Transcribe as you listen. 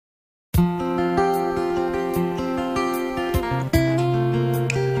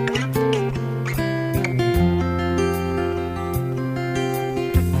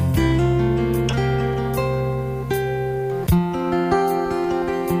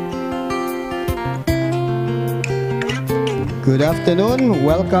Good afternoon.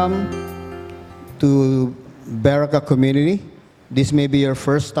 Welcome to Berakah community. This may be your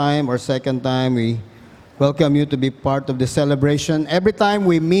first time or second time. We welcome you to be part of the celebration. Every time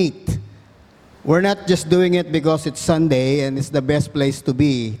we meet, we're not just doing it because it's Sunday and it's the best place to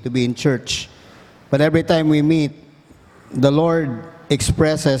be in church. But every time we meet, the Lord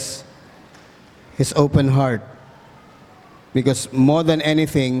expresses His open heart. Because more than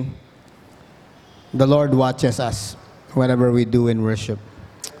anything, the Lord watches us whatever we do in worship.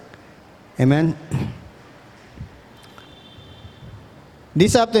 Amen.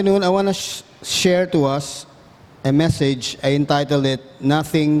 This afternoon, I want to share to us a message. I entitled it,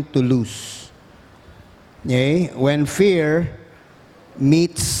 Nothing to Lose. Okay? When fear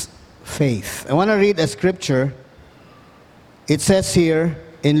meets faith. I want to read a scripture. It says here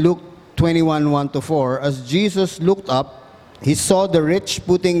in Luke 21:1-4, as Jesus looked up, He saw the rich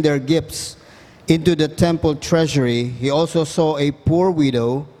putting their gifts into the temple treasury. He also saw a poor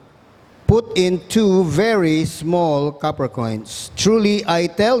widow put in 2 very small copper coins. Truly, I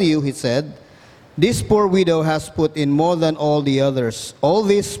tell you, he said, this poor widow has put in more than all the others. All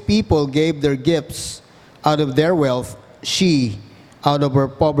these people gave their gifts out of their wealth. She, out of her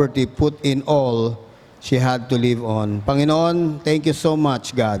poverty, put in all she had to live on. Panginoon, thank you so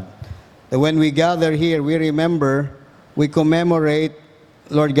much, God, that when we gather here, we remember, we commemorate,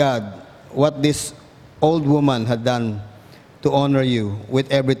 Lord God, what this old woman had done to honor you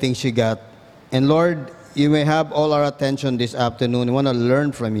with everything she got. And Lord, you may have all our attention this afternoon. We want to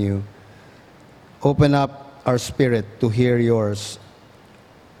learn from you. Open up our spirit to hear yours.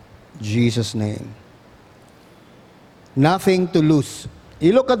 In Jesus' name. Nothing to lose.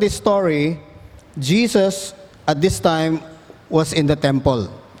 You look at this story, Jesus at this time was in the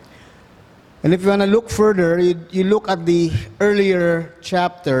temple. And if you want to look further, you look at the earlier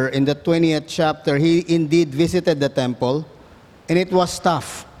chapter, in the 20th chapter, he indeed visited the temple, and it was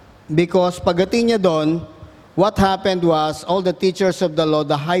tough. Because pagdating niya doon, what happened was, all the teachers of the law,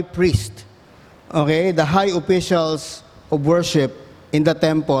 the high priest, okay, the high officials of worship in the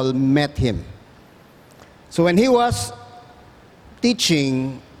temple met him. So when he was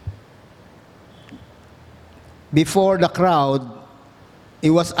teaching before the crowd, he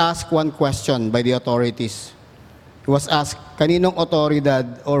was asked one question by the authorities. He was asked, kaninong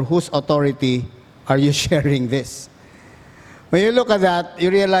otoridad or whose authority are you sharing this? When you look at that, you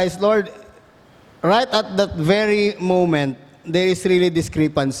realize, Lord, right at that very moment, there is really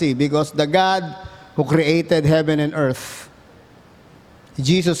discrepancy because the God who created heaven and earth,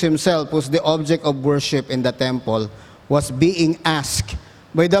 Jesus himself, who's the object of worship in the temple, was being asked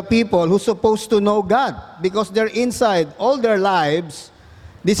by the people who's supposed to know God because they're inside all their lives.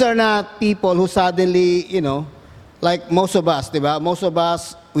 These are not people who suddenly, like most of us, diba? Most of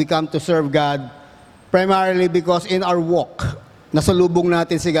us, we come to serve God primarily because in our walk, nasalubong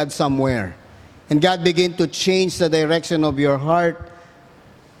natin si God somewhere. And God begin to change the direction of your heart.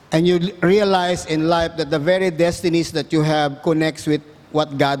 And you realize in life that the very destinies that you have connects with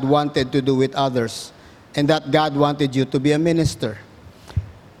what God wanted to do with others. And that God wanted you to be a minister.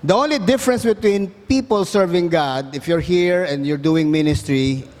 The only difference between people serving God, if you're here and you're doing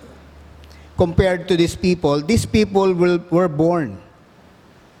ministry, compared to these people were born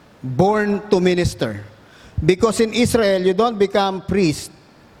to minister. Because in Israel, you don't become priest,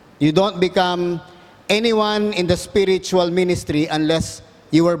 you don't become anyone in the spiritual ministry unless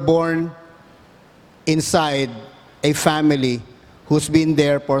you were born inside a family who's been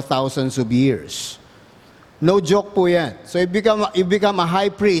there for thousands of years. No joke po yan. So you become a high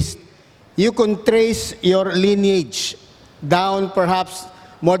priest, you can trace your lineage down perhaps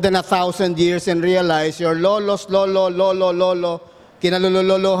more than 1,000 years and realize your lolos, lolo,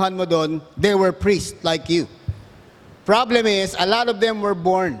 kinalulolohan mo doon, they were priests like you. Problem is, a lot of them were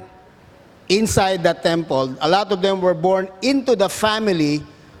born inside that temple. A lot of them were born into the family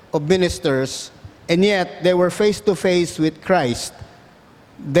of ministers, and yet they were face to face with Christ.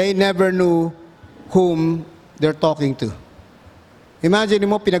 They never knew whom they're talking to. Imagine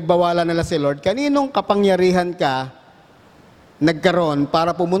mo, pinagbawalan nila si Lord. Kaninong kapangyarihan ka nagkaroon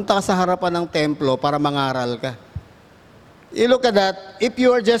para pumunta ka sa harapan ng templo para mangaral ka? You look at that, if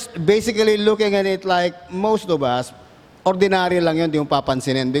you are just basically looking at it like most of us, ordinary lang yun, di mo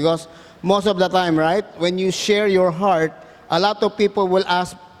papansinin. Because most of the time, right, when you share your heart, a lot of people will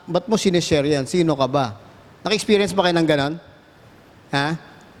ask, ba't mo sinishare yan? Sino ka ba? Naka-experience ba kayo ng ganon? Ha?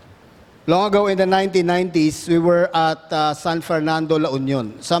 Long ago in the 1990s, we were at San Fernando, La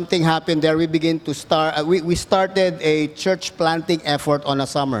Union. Something happened there. We started a church planting effort on a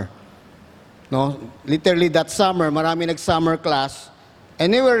summer. No, literally that summer, marami nag-summer class, And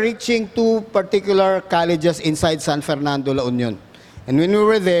we were reaching two particular colleges inside San Fernando, La Union. And when we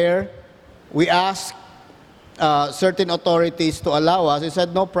were there, we asked certain authorities to allow us. They said,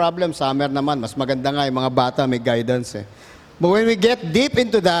 no problem, summer naman. Mas maganda nga yung mga bata, may guidance eh. But when we get deep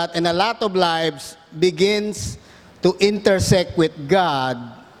into that, and a lot of lives begins to intersect with God,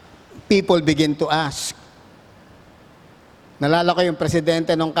 people begin to ask. Nalala ko yung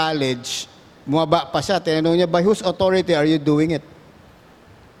presidente ng college, bumaba pa siya, tinanong niya, by whose authority are you doing it?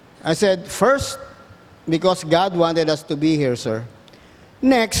 I said, first, because God wanted us to be here, sir.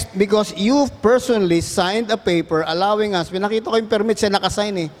 Next, because you personally signed a paper allowing us, pinakita ko yung permit siya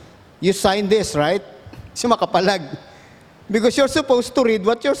nakasign eh. You signed this, right? Si makapalag. Because you're supposed to read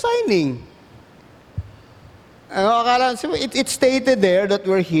what you're signing. It stated there that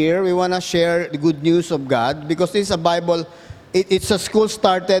we're here, we want to share the good news of God, because this is a Bible, it's a school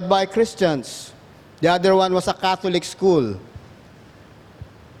started by Christians. The other one was a Catholic school.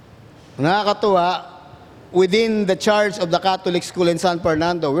 Nakakatuwa, within the charge of the Catholic school in San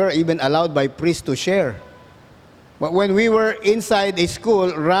Fernando, we were even allowed by priests to share. But when we were inside a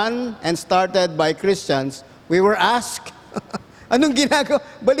school run and started by Christians, we were asked, anong ginagawa?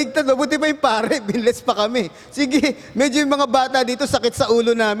 Baligtad, mabuti pa yung pare, binless pa kami. Sige, medyo yung mga bata dito, sakit sa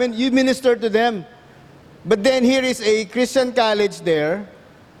ulo namin, you minister to them. But then here is a Christian college there,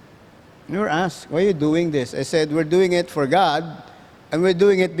 and we were asked, why are you doing this? I said, we're doing it for God, and we're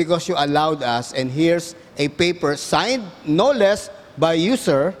doing it because you allowed us, and here's a paper signed, no less, by you,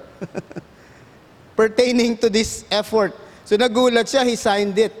 sir, pertaining to this effort. So nagulat siya, he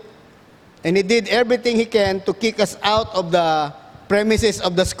signed it. And he did everything he can to kick us out of the premises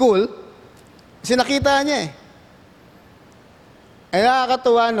of the school. Kasi nakita niya eh. Ay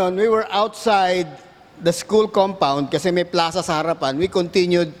nakakatuwa nun, we were outside the school compound kasi may plaza sa harapan. We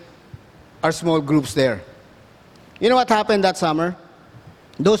continued our small groups there. You know what happened that summer?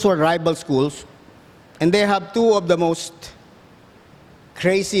 Those were rival schools. And they have two of the most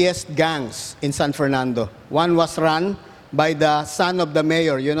craziest gangs in San Fernando. One was run by the son of the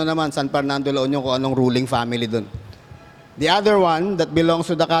mayor. You know naman, San Fernando, La Union, kung anong ruling family dun. The other one that belongs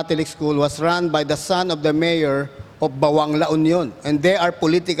to the Catholic school was run by the son of the mayor of Bawang, La Union. And they are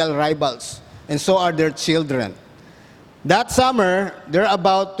political rivals. And so are their children. That summer, they're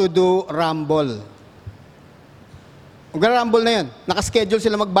about to do rumble. Mag-rumble na yan. Nakaschedule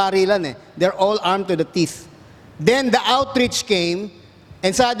sila magbarilan eh. They're all armed to the teeth. Then the outreach came,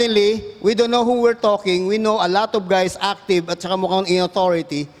 and suddenly, we don't know who we're talking. We know a lot of guys active at saka mukhang in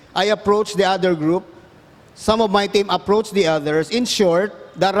authority. I approached the other group. Some of my team approached the others. In short,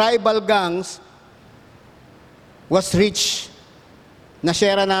 the rival gangs was reached.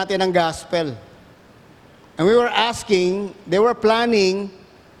 Na-share natin ang gospel. And we were asking, they were planning,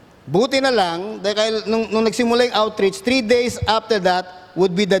 buti na lang, dahil nung nagsimula yung outreach, 3 days after that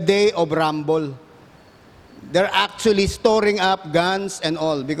would be the day of rumble. They're actually storing up guns and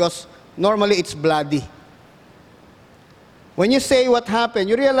all because normally it's bloody. When you say what happened,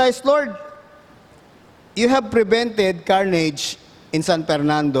 you realize, Lord, you have prevented carnage in San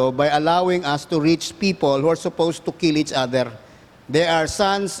Fernando by allowing us to reach people who are supposed to kill each other. They are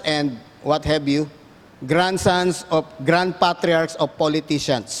sons and what have you, grandsons of grand patriarchs of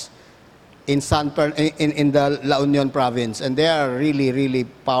politicians in the La Union province, and they are really, really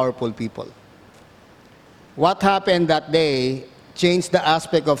powerful people. What happened that day changed the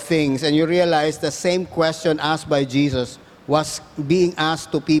aspect of things, and you realize the same question asked by Jesus was being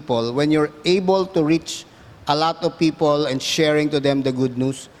asked to people. When you're able to reach a lot of people and sharing to them the good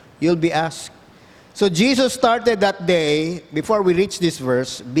news, you'll be asked. So Jesus started that day, before we reach this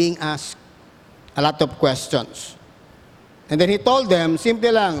verse, being asked a lot of questions. And then he told them,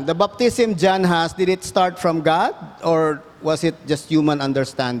 simple lang, the baptism John has, did it start from God or was it just human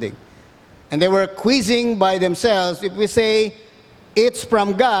understanding? And they were quizzing by themselves. If we say it's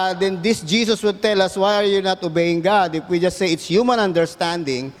from God, then this Jesus would tell us, why are you not obeying God? If we just say it's human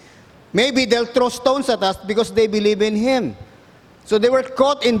understanding, maybe they'll throw stones at us because they believe in Him. So they were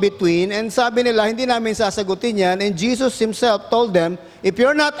caught in between, and sabi nila, hindi namin sasagutin yan. And Jesus Himself told them, if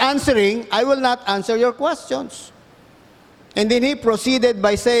you're not answering, I will not answer your questions. And then He proceeded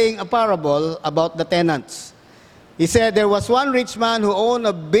by saying a parable about the tenants. He said there was one rich man who owned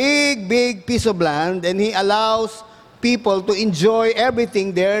a big, big piece of land, and he allows people to enjoy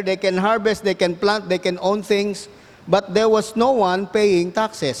everything there. They can harvest, they can plant, they can own things, but there was no one paying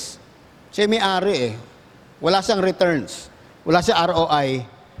taxes. Siya may-ari eh. Wala siyang returns. Wala siya ROI.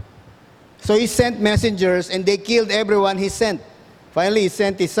 So he sent messengers and they killed everyone he sent. Finally, he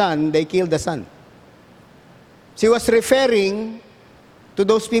sent his son, they killed the son. She was referring to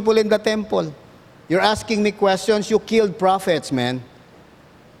those people in the temple. You're asking me questions, you killed prophets, man.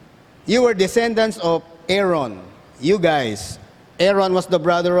 You were descendants of Aaron. You guys. Aaron was the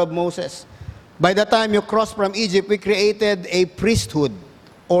brother of Moses. By the time you crossed from Egypt, we created a priesthood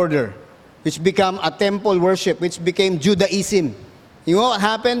order, which became a temple worship, which became Judaism. You know what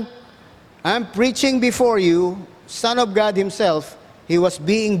happened? I'm preaching before you, Son of God himself, he was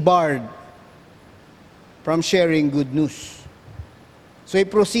being barred from sharing good news. So he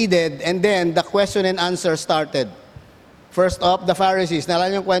proceeded, and then the question and answer started. First off, the Pharisees. Naalala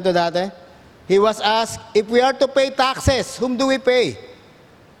niyo yung kwento dati? He was asked, if we are to pay taxes, whom do we pay?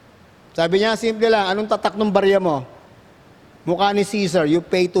 Sabi niya, simple lang, anong tatak ng barya mo? Mukha ni Caesar, you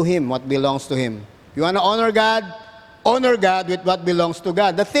pay to him what belongs to him. You want to honor God with what belongs to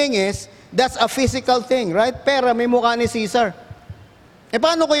God. The thing is, that's a physical thing, right? Pera, may mukha ni Caesar. E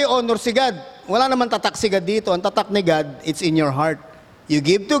paano ko i-honor si God? Wala naman tatak si God dito. Ang tatak ni God, it's in your heart. You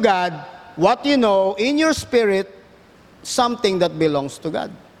give to God what you know in your spirit, something that belongs to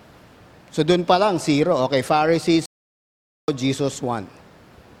God. So dun pa lang, zero. Okay, Pharisees, Jesus won.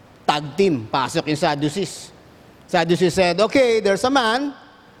 Tag team, pasok yung Sadducees. Sadducees said, okay, there's a man,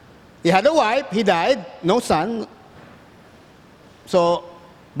 he had a wife, he died, no son. So,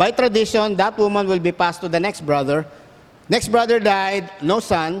 by tradition, that woman will be passed to the next brother. Next brother died, no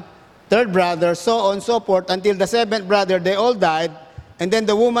son. Third brother, so on, so forth, until the seventh brother, they all died. And then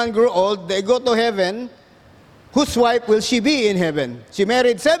the woman grew old, they go to heaven. Whose wife will she be in heaven? She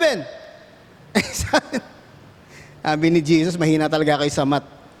married 7. Sabi ni Jesus, mahina talaga kayo sa math.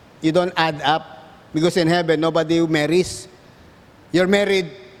 You don't add up. Because in heaven, nobody marries. You're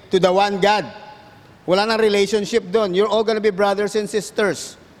married to the one God. Wala nang relationship doon. You're all gonna be brothers and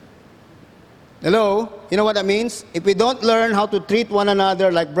sisters. Hello? You know what that means? If we don't learn how to treat one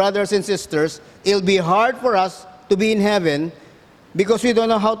another like brothers and sisters, it'll be hard for us to be in heaven because we don't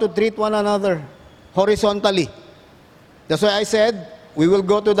know how to treat one another horizontally. That's why I said, we will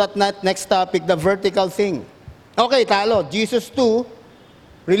go to that next topic, the vertical thing. Okay, talo. Jesus 2,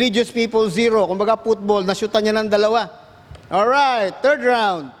 religious people 0. Kumbaga football, nashutan niya ng 2. Alright, third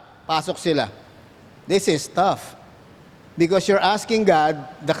round. Pasok sila. This is tough. Because you're asking God,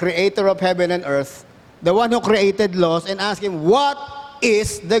 the creator of heaven and earth, the one who created laws, and ask him, what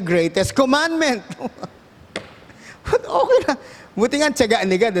is the greatest commandment? Okay na. Buti nga tiyagaan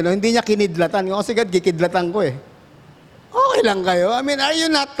ni God, hindi niya kinidlatan. Kasi God, kikidlatan ko eh. Okay lang kayo. I mean, are you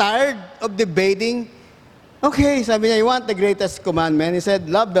not tired of debating? Okay, sabi niya, you want the greatest commandment? He said,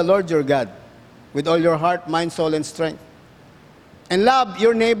 love the Lord your God with all your heart, mind, soul, and strength. And love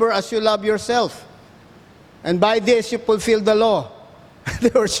your neighbor as you love yourself. And by this, you fulfill the law. They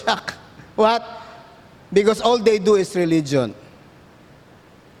were shocked. What? Because all they do is religion.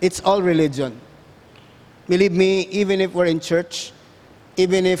 It's all religion. Believe me, even if we're in church,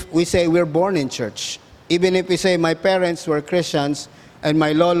 even if we say we're born in church, even if we say my parents were Christians, and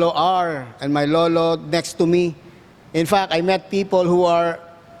my lolo are, and my lolo next to me. In fact, I met people who are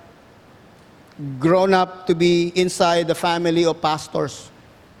grown up to be inside the family of pastors.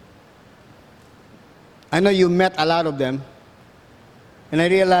 I know you met a lot of them. And I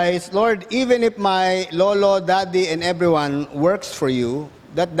realized, Lord, even if my lolo, daddy, and everyone works for you,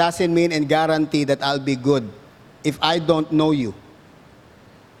 that doesn't mean and guarantee that I'll be good if I don't know you.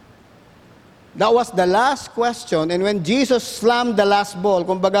 That was the last question. And when Jesus slammed the last ball,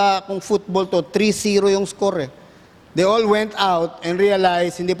 kumbaga kung football to, 3-0 yung score eh. They all went out and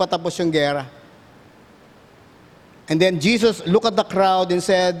realized hindi pa tapos yung gera. And then Jesus looked at the crowd and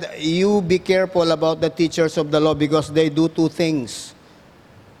said, you be careful about the teachers of the law because they do 2 things.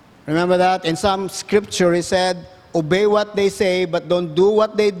 Remember that? In some scripture he said, obey what they say but don't do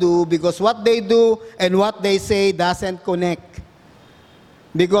what they do because what they do and what they say doesn't connect.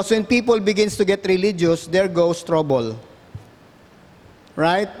 Because when people begins to get religious, there goes trouble.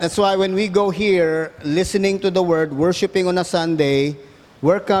 Right? That's why when we go here, listening to the word, worshiping on a Sunday,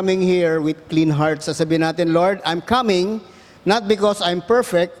 we're coming here with clean hearts. Sasabihin natin, Lord, I'm coming not because I'm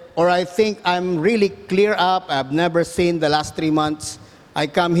perfect or I think I'm really clear up. I've never sinned the last 3 months. I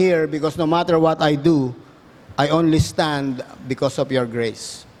come here because no matter what I do, I only stand because of your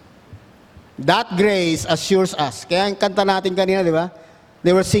grace. That grace assures us. Kaya ang kanta natin kanina, di ba?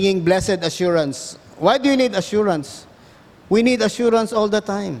 They were singing Blessed Assurance. Why do you need assurance? We need assurance all the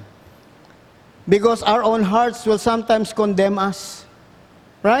time. Because our own hearts will sometimes condemn us.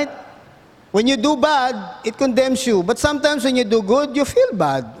 Right? When you do bad, it condemns you. But sometimes when you do good, you feel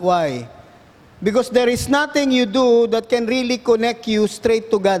bad. Why? Because there is nothing you do that can really connect you straight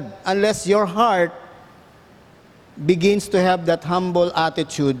to God unless your heart begins to have that humble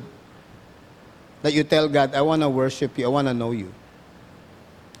attitude that you tell God, I want to worship you, I want to know you.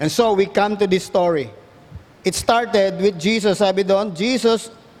 And so we come to this story. It started with Jesus, sabi doon, Jesus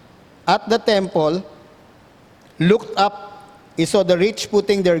at the temple, looked up, he saw the rich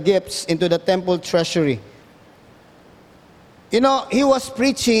putting their gifts into the temple treasury. You know, he was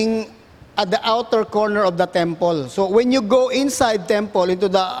preaching at the outer corner of the temple. So when you go inside temple into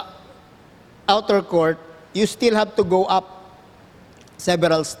the outer court, you still have to go up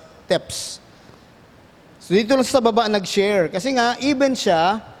several steps. So dito lang sa baba nag-share. Kasi nga, even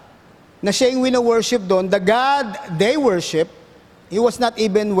siya, na siya yung wino-worship doon, the God they worship, he was not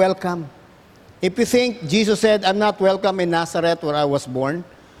even welcome. If you think Jesus said, I'm not welcome in Nazareth where I was born,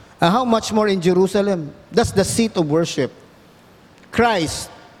 how much more in Jerusalem? That's the seat of worship. Christ,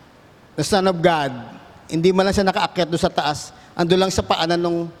 the Son of God, hindi man lang siya nakaakyat doon sa taas, ando lang sa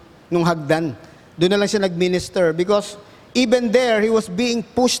paanan nung hagdan. Doon na lang siya nag-minister because even there, he was being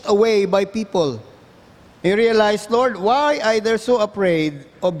pushed away by people. He realized, Lord, why are they so afraid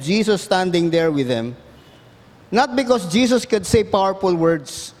of Jesus standing there with them? Not because Jesus could say powerful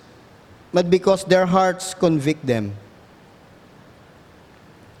words, but because their hearts convict them.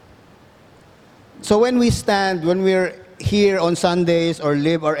 So when we stand, when we're here on Sundays or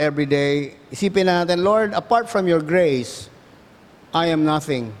live our everyday, isipin natin, Lord, apart from your grace, I am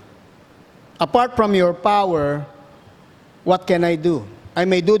nothing. Apart from your power, what can I do? I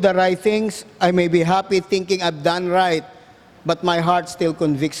may do the right things. I may be happy thinking I've done right, but my heart still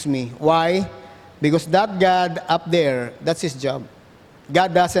convicts me. Why? Because that God up there, that's His job.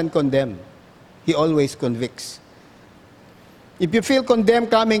 God doesn't condemn. He always convicts. If you feel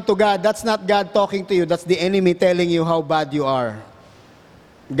condemned coming to God, that's not God talking to you. That's the enemy telling you how bad you are.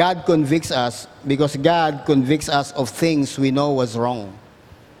 God convicts us because God convicts us of things we know was wrong.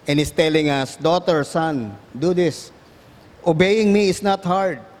 And He's telling us, daughter, son, do this. Obeying me is not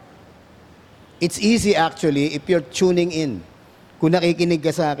hard. It's easy actually if you're tuning in. Kung nakikinig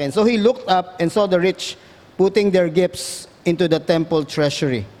ka sa akin. So He looked up and saw the rich putting their gifts into the temple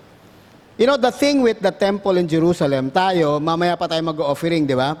treasury. You know, the thing with the temple in Jerusalem, tayo, mamaya pa tayo mag-offering,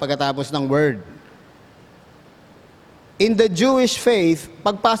 di ba? Pagkatapos ng word. In the Jewish faith,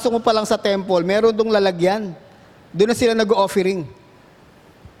 pagpasok mo pa lang sa temple, meron dong lalagyan. Doon na sila nag-offering.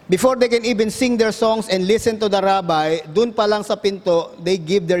 Before they can even sing their songs and listen to the rabbi, doon pa lang sa pinto, they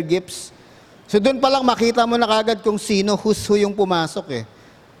give their gifts. So doon pa lang makita mo na kagad kung sino, who yung pumasok eh.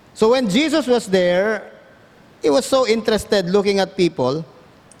 So when Jesus was there, He was so interested looking at people.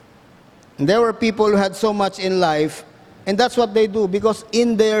 And there were people who had so much in life, and that's what they do, because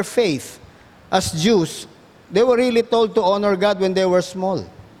in their faith, as Jews, they were really told to honor God when they were small.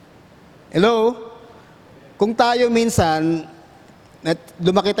 Hello? Kung tayo minsan,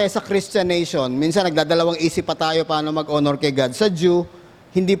 lumaki tayo sa Christian nation, minsan nagdadalawang isip pa tayo paano mag-honor kay God. Sa Jew,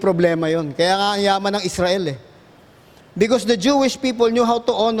 hindi problema yon. Kaya nga ang yaman ng Israel eh. Because the Jewish people knew how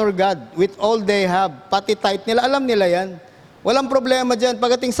to honor God with all they have. Pati tithe nila, alam nila yan. Walang problema dyan.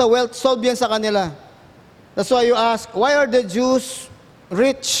 Pagdating sa wealth, solve yan sa kanila. That's why you ask, why are the Jews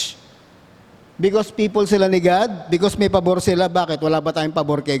rich? Because people sila ni God? Because may pabor sila? Bakit? Wala ba tayong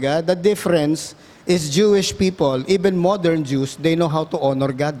pabor kay God? The difference is Jewish people, even modern Jews, they know how to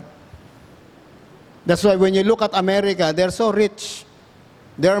honor God. That's why when you look at America, they're so rich.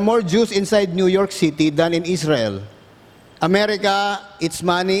 There are more Jews inside New York City than in Israel. America, its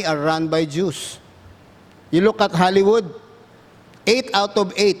money are run by Jews. You look at Hollywood, 8 out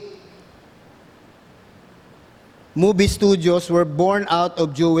of 8 movie studios were born out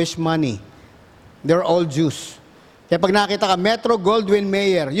of Jewish money. They're all Jews. Kaya pag nakita ka,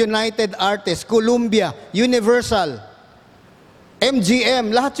 Metro-Goldwyn-Mayer, United Artists, Columbia, Universal, MGM,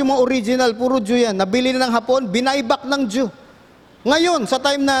 lahat yung mga original, puro Jew yan. Nabili na ng Hapon, binayback ng Jew. Ngayon, sa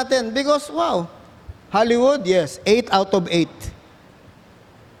time natin, because, wow, Hollywood, yes, 8 out of 8.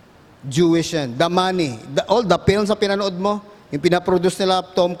 Jewish yan. The money, all the films na pinanood mo, yung pinaproduce nila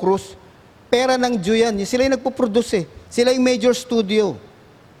Tom Cruise, pera ng Jew yan. Sila yung nagpo-produce eh. Sila yung major studio.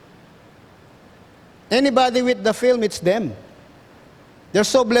 Anybody with the film, it's them. They're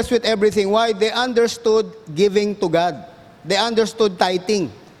so blessed with everything. Why? They understood giving to God. They understood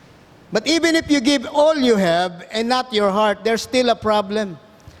tithing. But even if you give all you have and not your heart, there's still a problem.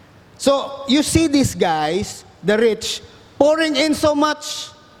 So, you see these guys, the rich, pouring in so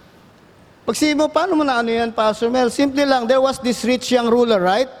much. Pag sabi mo, paano mo na ano yan, Pastor Mel? Simple lang, there was this rich young ruler,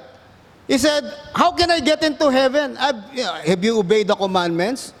 right? He said, how can I get into heaven? Have you obeyed the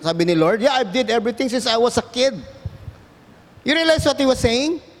commandments? Sabi ni Lord, yeah, I did everything since I was a kid. You realize what he was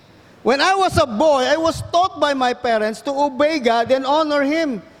saying? When I was a boy, I was taught by my parents to obey God and honor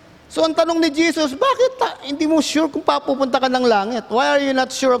Him. So ang tanong ni Jesus, bakit hindi mo sure kung papupunta ka ng langit? Why are you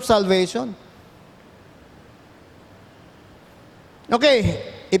not sure of salvation?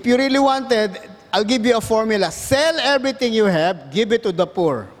 Okay, if you really wanted, I'll give you a formula. Sell everything you have, give it to the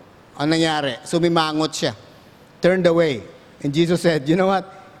poor. Ano nangyari? Sumimangot siya. Turned away. And Jesus said, you know what?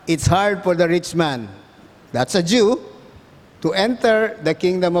 It's hard for the rich man, that's a Jew, to enter the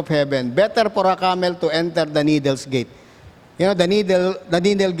kingdom of heaven. Better for a camel to enter the needle's gate. You know, the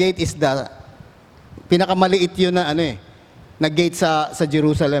needle gate is the pinakamaliit yun na na gate sa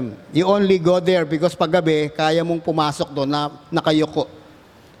Jerusalem. You only go there because paggabi, kaya mong pumasok doon na nakayuko.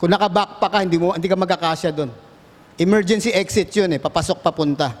 Kung naka-backpack ka, hindi ka magkakasya doon. Emergency exit yun papasok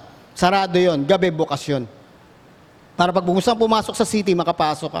papunta. Sarado yun, gabi bukas yun. Para pag gustong pumasok sa city,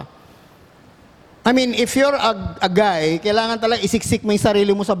 makapasok ka. I mean, if you're a guy, kailangan talaga isiksik mo yung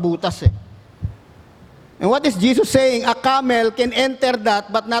sarili mo sa butas And what is Jesus saying? A camel can enter that,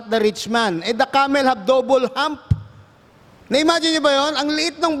 but not the rich man. The camel have double hump. Na-imagine niyo ba yun? Ang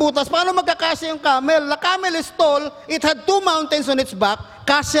liit ng butas. Paano magkakasya yung camel? The camel is tall. It had 2 mountains on its back.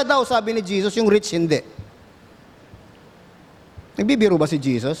 Kasya daw, sabi ni Jesus. Yung rich, hindi. Nagbibiro ba si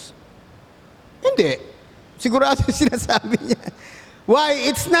Jesus? Hindi. Sigurado yung sinasabi niya. Why?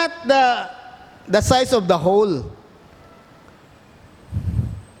 It's not the size of the hole.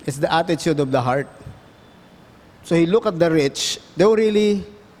 It's the attitude of the heart. So he looked at the rich. They were really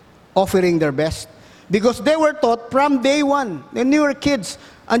offering their best. Because they were taught from day one. When they were kids,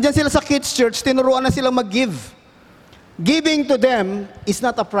 andyan sila sa kids church, tinuruan na silang mag-give. Giving to them is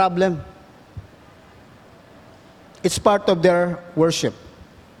not a problem. It's part of their worship.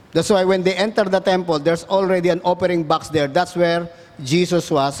 That's why when they enter the temple, there's already an offering box there. That's where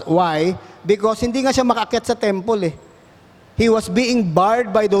Jesus was. Why? Because hindi nga siya makaakyat sa temple He was being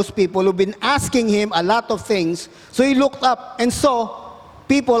barred by those people who've been asking him a lot of things. So he looked up and saw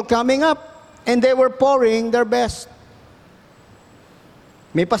people coming up. And they were pouring their best.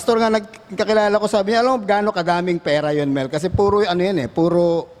 May pastor nga nagkakilala ko, sabi niya, alam mo, gaano kadaming pera yun, Mel? Kasi puro,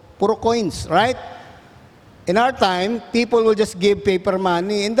 puro coins, right? In our time, people will just give paper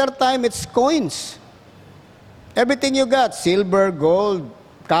money. In their time, it's coins. Everything you got, silver, gold,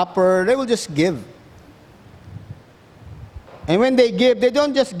 copper, they will just give. And when they give, they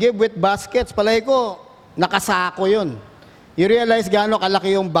don't just give with baskets. Palay ko, nakasako yun. You realize gaano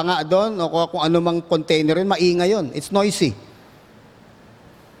kalaki yung banga doon o kung ano mang container yun, maingay yun. It's noisy.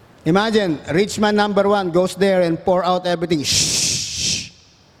 Imagine, rich man number 1 goes there and pour out everything. Shh!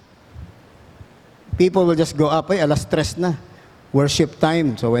 People will just go up, alas 3 na. Worship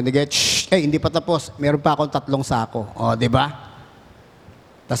time. So when they get, hindi pa tapos. Meron pa akong 3 sako. O, di ba?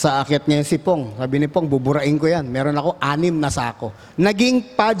 Tapos aakyat niya yung si Pong. Sabi ni Pong, buburain ko yan. Meron ako 6 na sako.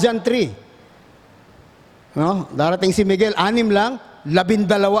 Naging pageantry. No? Darating si Miguel, 6 lang, 12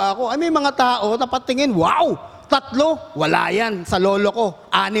 ako. Ay, may mga tao, napatingin, wow! 3, wala yan. Sa lolo ko,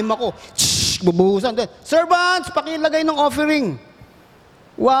 6 ako. Shhh, bubuhusan. Servants, pakilagay ng offering.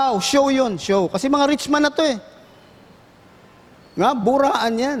 Wow, show yun, show. Kasi mga rich man na to Nga,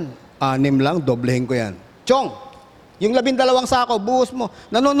 buraan yan. 6 lang, doblehin ko yan. Chong, yung 12 sako, buhos mo.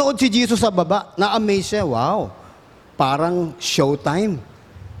 Nanonood si Jesus sa baba. Na-amaze siya, wow. Parang showtime.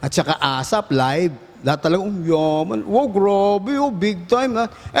 At saka ASAP, live. Lahat talagang, yaman. Wow, grabe, big time.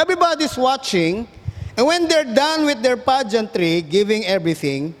 Everybody's watching. And when they're done with their pageantry, giving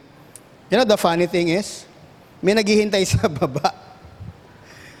everything, you know, the funny thing is, may naghihintay sa baba.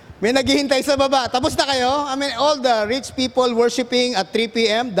 May naghihintay sa baba. Tapos na kayo? I mean, all the rich people worshiping at 3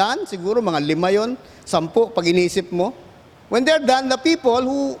 p.m., done. Siguro mga 5 yun, 10, pag inisip mo. When they're done, the people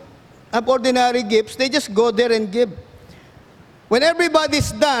who have ordinary gifts, they just go there and give. When everybody's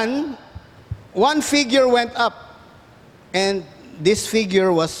done, 1 figure went up. And this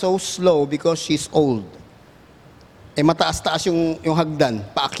figure was so slow because she's old. Mataas-taas yung hagdan,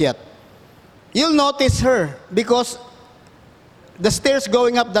 paakyat. You'll notice her because the stairs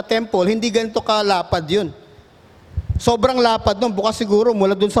going up the temple, hindi ganito kalapad yun. Sobrang lapad nun, bukas siguro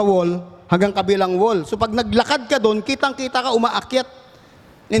mula dun sa wall hanggang kabilang wall. So pag naglakad ka dun, kitang-kita ka umaakyat.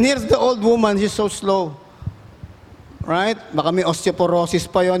 And here's the old woman, she's so slow. Right? Baka may osteoporosis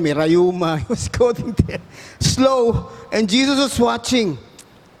pa yon, may rayuma. He was going there. Slow. And Jesus was watching.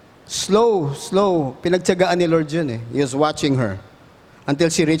 Slow, slow. Pinagtiyagaan ni Lord yun He was watching her. Until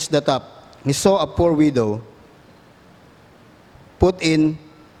she reached the top. He saw a poor widow put in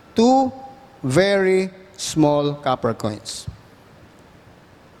 2 very small copper coins.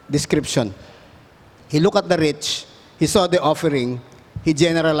 Description. He looked at the rich. He saw the offering. He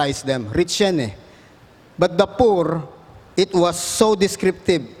generalized them. Rich yan But the poor, it was so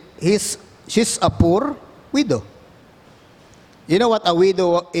descriptive. She's a poor widow. You know what a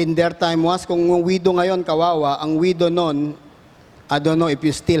widow in their time was? Kung widow ngayon, kawawa, ang widow noon, I don't know if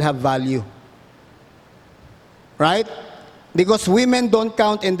you still have value. Right? Because women don't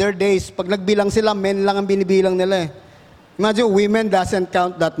count in their days. Pag nagbilang sila, men lang ang binibilang nila Imagine women doesn't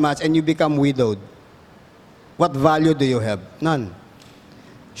count that much and you become widowed. What value do you have? None.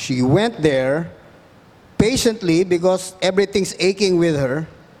 She went there patiently because everything's aching with her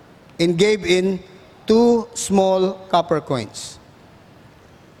and gave in 2 small copper coins.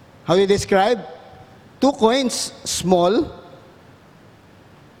 How do you describe? 2 coins, small.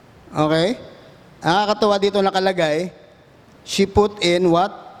 Okay? Nakakatawa dito nakalagay, she put in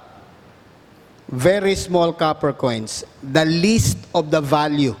what? Very small copper coins. The least of the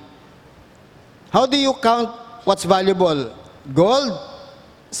value. How do you count what's valuable? Gold,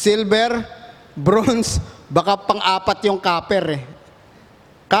 silver, bronze, baka pang-apat yung copper eh.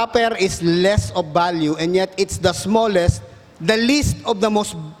 Copper is less of value and yet it's the smallest, the least of the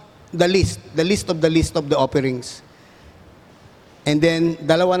least of the offerings. And then,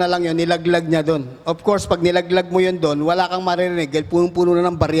 dalawa na lang yun, nilaglag niya doon. Of course, pag nilaglag mo yun doon, wala kang maririnig, dahil punong-puno na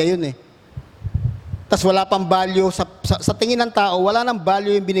ng barya yun eh. Tapos wala pang value, sa tingin ng tao, wala nang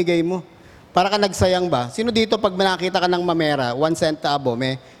value yung binigay mo. Para ka nagsayang ba? Sino dito pag nakita ka ng mamera, 1 centavo,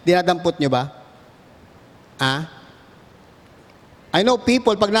 dinadampot nyo ba? I know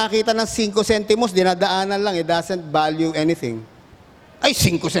people, pag nakita ng 5 centimos, dinadaanan lang, it doesn't value anything. Ay,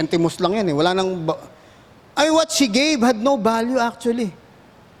 5 centimos lang yan eh. Wala nang... what she gave had no value actually.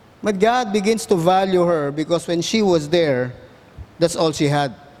 But God begins to value her because when she was there, that's all she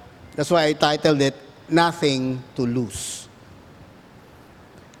had. That's why I titled it, Nothing to Lose.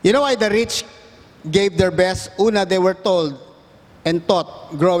 You know why the rich gave their best? Una, they were told and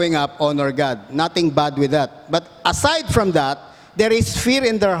taught growing up, honor God. Nothing bad with that. But aside from that, there is fear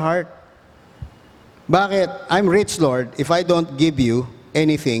in their heart. Bakit? I'm rich, Lord. If I don't give you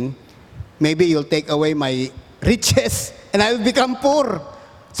anything, maybe you'll take away my riches and I will become poor.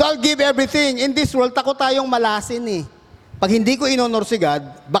 So I'll give everything. In this world, takot tayong malasin eh. Pag hindi ko inonor si God,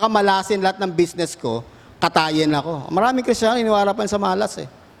 baka malasin lahat ng business ko, katayin ako. Maraming Kristiyano iniwala pa sa malas eh.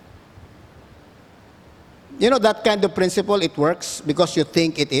 You know that kind of principle, it works because you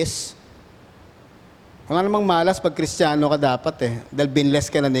think it is. Wala namang malas pag Kristiyano ka dapat eh. Dahil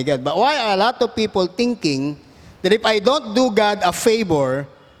binless ka na ni God. But why are a lot of people thinking that if I don't do God a favor,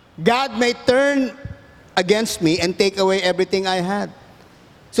 God may turn against me and take away everything I had.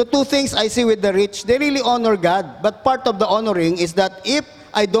 So 2 things I see with the rich, they really honor God. But part of the honoring is that if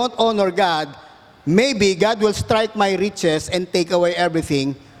I don't honor God, maybe God will strike my riches and take away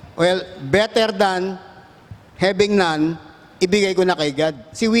everything. Well, better than having none, ibigay ko na kay God.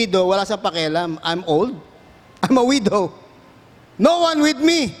 Si widow, wala sa pakialam. I'm old. I'm a widow. No one with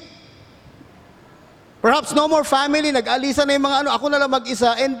me. Perhaps no more family. Nag-alisa na yung mga ako na lang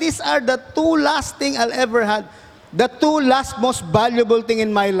mag-isa. And these are the 2 last thing I'll ever had. The 2 last most valuable thing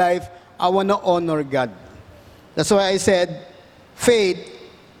in my life, I want to honor God. That's why I said, fear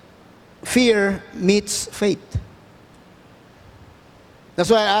meets faith.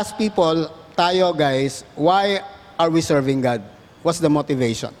 That's why I ask people, tayo guys, why are we serving God? What's the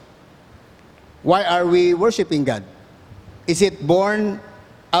motivation? Why are we worshiping God? Is it born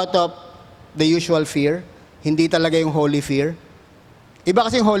out of the usual fear? Hindi talaga yung holy fear? Iba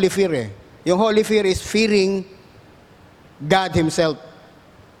kasing holy fear eh. Yung holy fear is fearing God Himself.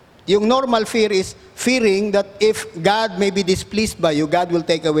 Yung normal fear is fearing that if God may be displeased by you, God will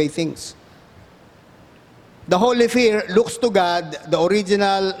take away things. The holy fear looks to God, the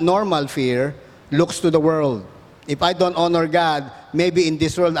original normal fear looks to the world. If I don't honor God, maybe in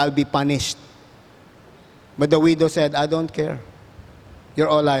this world I'll be punished. But the widow said, I don't care. You're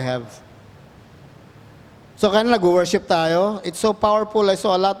all I have. So kaya nag-worship tayo. It's so powerful. I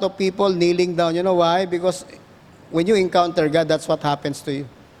saw a lot of people kneeling down. You know why? Because when you encounter God, that's what happens to you.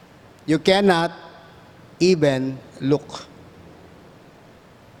 You cannot even look.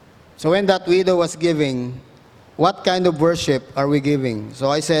 So when that widow was giving, what kind of worship are we giving? So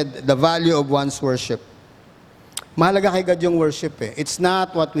I said, the value of one's worship. Mahalaga kay God yung worship eh. It's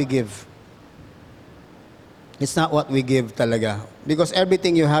not what we give. It's not what we give talaga. Because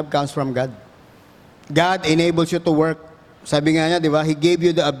everything you have comes from God. God enables you to work. Sabi nga niya, di ba? He gave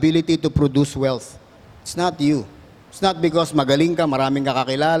you the ability to produce wealth. It's not you. It's not because magaling ka, maraming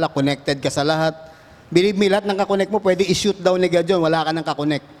kakakilala, connected ka sa lahat. Believe me, lahat ng kakonect mo, pwede i-shoot down ni God yun. Wala ka nang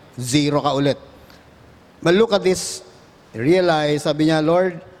kakonect. Zero ka ulit. But look at this. Realize, sabi niya,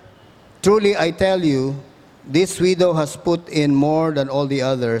 Lord, truly I tell you, this widow has put in more than all the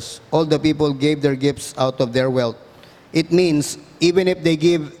others. All the people gave their gifts out of their wealth. It means, even if they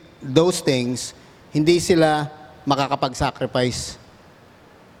give those things, hindi sila makakapag-sacrifice.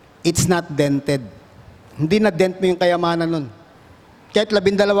 It's not dented. Hindi na dent mo yung kayamanan nun. Kahit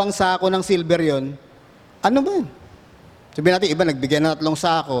 12 sako ng silver yon, ano ba yun? Sabihin natin, iba nagbigay na 3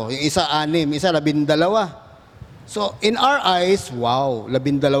 sako, yung isa 6, isa 12. So, in our eyes, wow,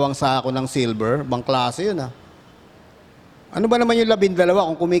 12 sako ng silver, bang klase yun ah. Ano ba naman yung 12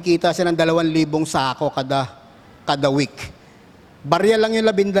 kung kumikita siya ng 2,000 sako kada week? Barya lang yung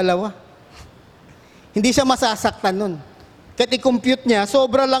 12. Hindi siya masasaktan nun. Kahit i-compute niya,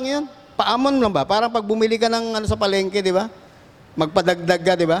 sobra lang yun. Paamon lang ba? Parang pag bumili ka ng sa palengke, di ba? Magpadagdag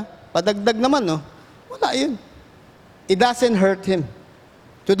ka, di ba? Padagdag naman, no? Wala yun. It doesn't hurt him.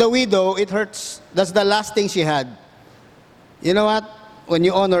 To the widow, it hurts. That's the last thing she had. You know what? When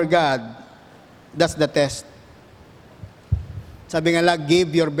you honor God, that's the test. Sabi nga lang,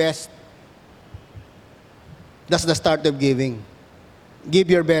 give your best. That's the start of giving. Give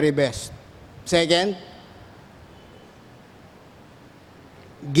your very best. Second,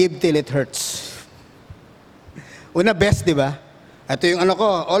 give till it hurts. Una, best, di ba? Ito yung ano ko,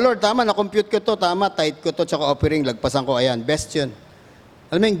 oh Lord, tama, na-compute ko to, tama, tight ko to, tsaka offering, lagpasan ko, ayan, best yun.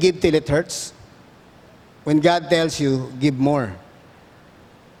 Alam mo yung give till it hurts? When God tells you, give more.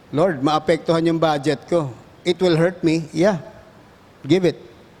 Lord, maapektuhan yung budget ko. It will hurt me. Yeah, give it.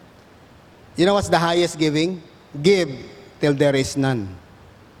 You know what's the highest giving? Give till there is none.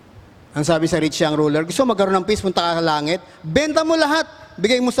 Ang sabi sa rich young ruler, gusto magkaroon ng peace, punta ka sa langit, benta mo lahat,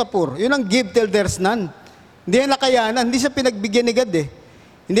 bigay mo sa poor. Yun ang give till there's none. Hindi yan nakayanan, hindi siya pinagbigyan ni God eh.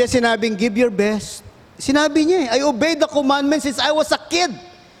 Hindi yan sinabing, give your best. Sinabi niya I obeyed the commandments since I was a kid.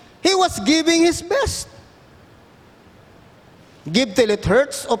 He was giving his best. Give till it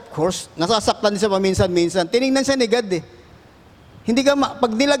hurts, of course. Nasasaktan siya paminsan-minsan. Tiningnan siya ni God eh. Hindi ka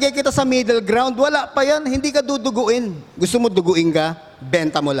pag nilagay kita sa middle ground, wala pa yan. Hindi ka duduguin. Gusto mo duguin ka,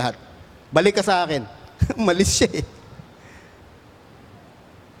 benta mo lahat. Balik ka sa akin. Malis siya eh.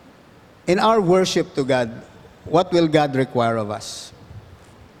 In our worship to God, what will God require of us?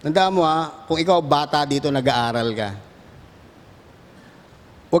 Tandaan mo kung ikaw bata dito nag-aaral ka,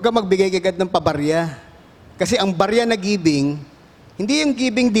 huwag ka magbigay kay God ng pabarya. Kasi ang barya na giving, hindi yung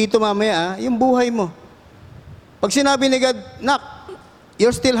giving dito mamaya, yung buhay mo. Pag sinabi ni God, Nak,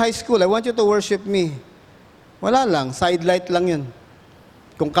 you're still high school, I want you to worship me. Wala lang, sidelight lang yun.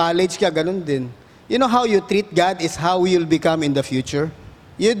 Kung college ka, ganun din. You know how you treat God is how you'll become in the future?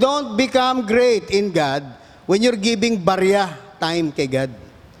 You don't become great in God when you're giving barya time kay God.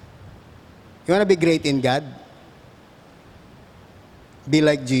 You wanna be great in God? Be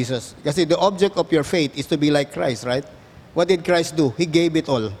like Jesus. Kasi the object of your faith is to be like Christ, right? What did Christ do? He gave it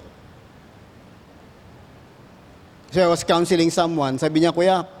all. So I was counseling someone. Sabi niya,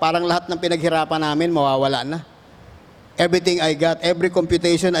 Kuya, parang lahat ng pinaghirapan namin mawawala na. Everything I got, every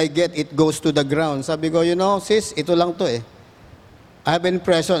computation I get, it goes to the ground. Sabi ko, you know, sis, ito lang to eh. I have been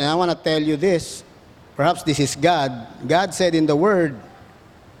present and I want to tell you this. Perhaps this is God. God said in the Word,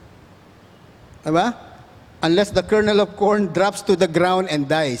 diba? Unless the kernel of corn drops to the ground and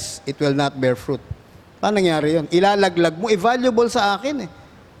dies, it will not bear fruit. Paano nangyari yun? Ilalaglag mo, valuable sa akin eh.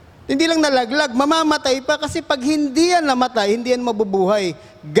 Hindi lang nalaglag, mamamatay pa kasi pag hindi yan namatay, hindi yan mabubuhay.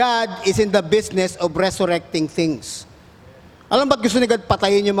 God is in the business of resurrecting things. Alam ba't gusto ni God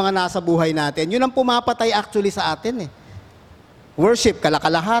patayin yung mga nasa buhay natin? Yun ang pumapatay actually sa atin eh. Worship,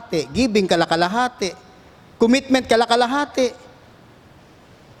 kalakalahati. Giving, kalakalahati. Commitment, kalakalahati.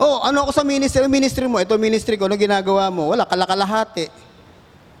 Oh, ano ako sa ministry? Ministry mo, ito ministry ko, ano ginagawa mo? Wala, kalakalahati.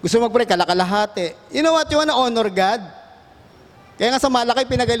 Gusto mag-pray, kalakalahati. You know what? You wanna honor God? Kaya nga sa Malakay,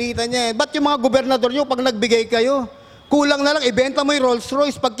 pinagalitan niya eh. Ba't yung mga gobernador nyo, pag nagbigay kayo, kulang na lang, ibenta mo yung Rolls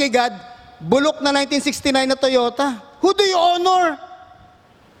Royce. Pag kay God, bulok na 1969 na Toyota. Who do you honor?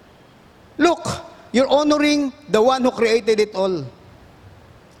 Look, you're honoring the one who created it all.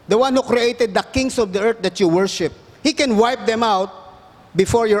 The one who created the kings of the earth that you worship. He can wipe them out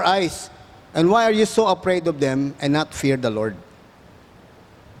before your eyes. And why are you so afraid of them and not fear the Lord?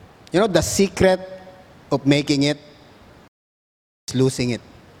 You know, the secret of making it is losing it.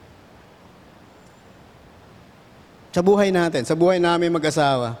 Sa buhay natin, sa buhay namin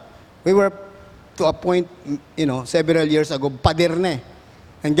mag-asawa, we were to a point, you know, several years ago, pader na eh.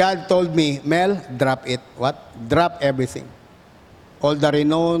 And God told me, Mel, drop it. What? Drop everything. All the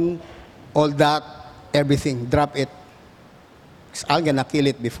renown, all that, everything. Drop it. I'm gonna kill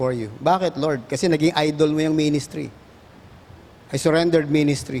it before you. Bakit, Lord? Kasi naging idol mo yung ministry. I surrendered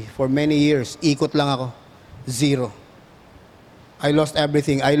ministry for many years. Ikot lang ako. Zero. I lost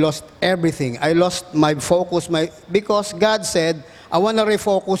everything. I lost everything. I lost my focus. Because God said, I wanna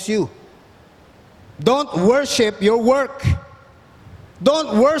refocus you. Don't worship your work.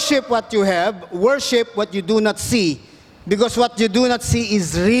 Don't worship what you have. Worship what you do not see. Because what you do not see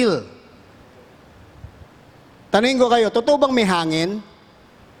is real. Tanungin ko kayo, totoo bang may hangin?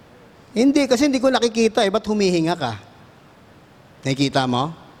 Hindi, kasi hindi ko nakikita eh. Ba't humihinga ka? Nakikita mo?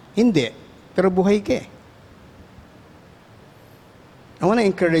 Hindi. Pero buhay ka eh. I want to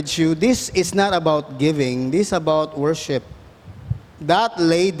encourage you, this is not about giving, this is about worship. That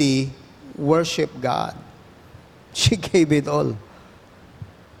lady worshiped God. She gave it all.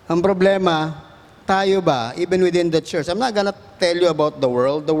 Ang problema, tayo ba, even within the church, I'm not gonna tell you about the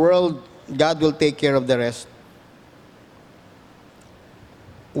world. The world, God will take care of the rest.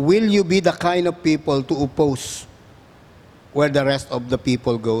 Will you be the kind of people to oppose where the rest of the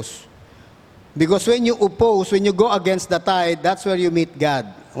people goes? Because when you oppose, when you go against the tide, that's where you meet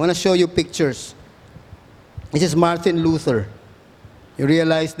God. I want to show you pictures. This is Martin Luther. You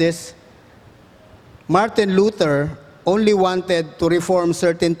realize this? Martin Luther only wanted to reform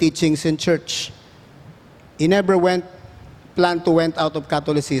certain teachings in church. He never planned to went out of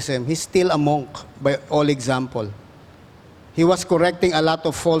Catholicism. He's still a monk by all example. He was correcting a lot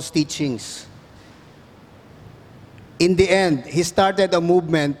of false teachings. In the end, he started a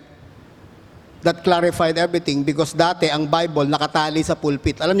movement that clarified everything because dati ang Bible nakatali sa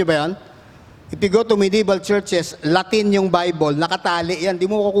pulpit. Alam niyo ba yan? If you go to medieval churches, Latin yung Bible, nakatali yan. Hindi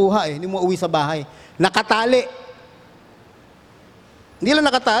mo kukuha hindi mo uwi sa bahay. Nakatali. Hindi lang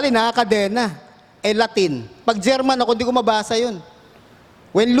nakatali, nakakadena. Latin. Pag German ako, hindi ko mabasa yun.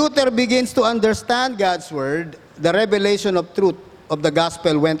 When Luther begins to understand God's Word, the revelation of truth of the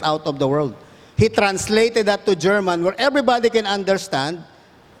gospel went out of the world. He translated that to German where everybody can understand.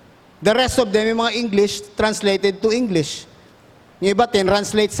 The rest of them, yung mga English, translated to English. Yung iba,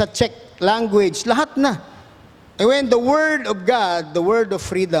 translate sa Czech language. Lahat na. And when the Word of God, the Word of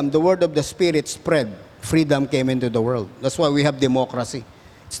freedom, the Word of the Spirit spread, freedom came into the world. That's why we have democracy.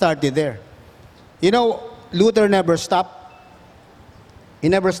 It started there. You know, Luther never stopped. He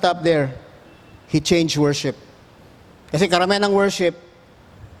never stopped there. He changed worship. Kasi karamihan ng worship,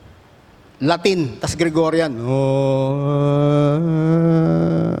 Latin, tas Gregorian.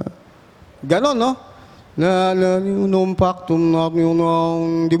 Ganon, no? Hindi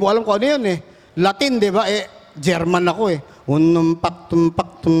mo alam kung ano yun Latin, di ba? German ako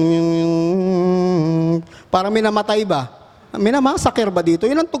Parang minamatay ba? Minamasaker ba dito?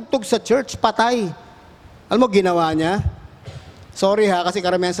 Yun ang tugtog sa church, patay. Alam mo, ginawa niya? Sorry kasi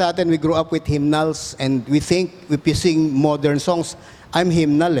karamihan sa atin, we grew up with hymnals and we think if you sing modern songs, I'm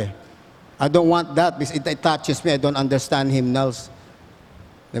hymnal I don't want that because it touches me. I don't understand hymnals.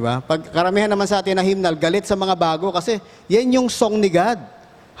 Diba? Pag karamihan naman sa atin na hymnal, galit sa mga bago kasi yan yung song ni God.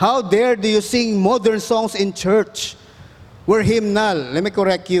 How dare do you sing modern songs in church? We're hymnal. Let me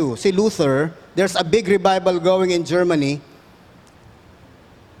correct you. Si Luther, there's a big revival going in Germany.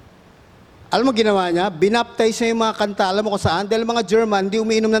 Alam mo ginawa niya? Binaptize niya yung mga kanta. Alam mo kung saan? Dahil mga German, di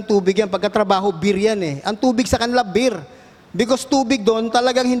umiinom ng tubig yan. Pagkatrabaho, beer yan Ang tubig sa kanila, beer. Because tubig doon,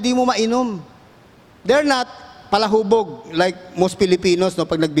 talagang hindi mo mainom. They're not palahubog like most Filipinos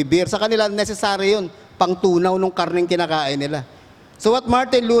pag nagbibir. Sa kanila, necessary yun. Pangtunaw nung karneng kinakain nila. So what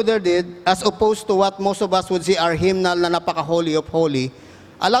Martin Luther did, as opposed to what most of us would see our hymnal na napaka-holy of holy,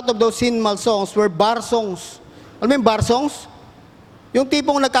 a lot of those hymnal songs were bar songs. Alam mo yung bar songs? Yung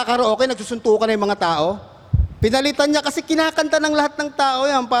tipong nagkakaraoke, nagsusuntukan na yung mga tao. Pinalitan niya kasi kinakanta ng lahat ng tao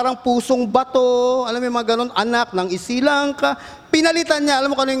yan. Parang pusong bato, alam mo yung mga ganun, anak ng isilang ka. Pinalitan niya, alam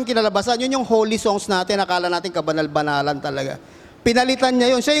mo kung ano yung kinalabasan? Yun yung holy songs natin, akala natin kabanal-banalan talaga. Pinalitan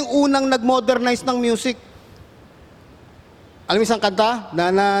niya yun. Siya yung unang nag-modernize ng music. Alam mo isang kanta?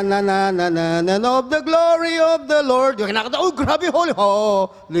 Na of the glory of the Lord. Yung kinakanta, oh grabe, holy,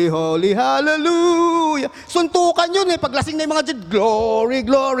 holy, holy, hallelujah. Suntukan yun paglasing na yung mga dyan, glory,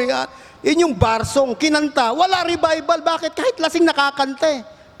 glory. Yun yung bar song, kinanta. Wala revival. Bakit? Kahit lasing nakakanta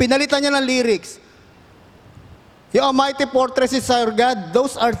Pinalitan niya ng lyrics. Yung Almighty Fortress is our God,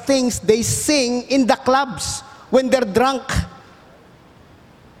 those are things they sing in the clubs when they're drunk.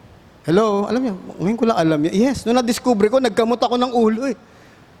 Hello? Alam niyo, ngayon ko lang alam niyo. Yes, nung na-discover ko, nagkamot ako ng ulo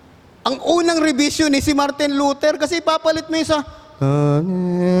Ang unang revision ni si Martin Luther kasi ipapalit mo yung sa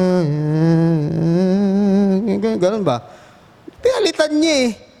ganun ba? Pinalitan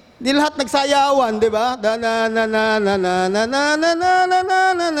niya Di lahat nagsayawan, di ba?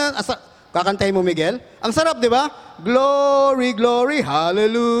 Kakantahin mo, Miguel? Ang sarap, di ba? Glory, glory,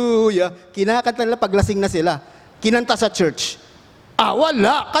 hallelujah. Kinakanta nila paglasing na sila. Kinanta sa church.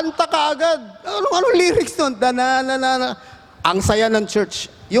 Wala. Kanta ka agad. Anong lyrics nun? Ang saya ng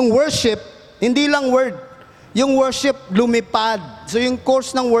church. Yung worship, hindi lang word. Yung worship, lumipad. So yung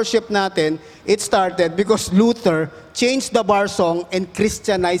course ng worship natin, it started because Luther changed the bar song and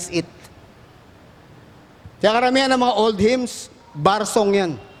Christianized it. Kaya karamihan ng mga old hymns, bar song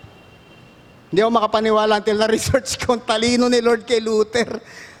yan. Hindi ako makapaniwala until na-research ko ang talino ni Lord kay Luther.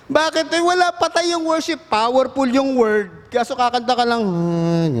 Bakit? Wala patay yung worship. Powerful yung word. Kaso kakanta ka lang.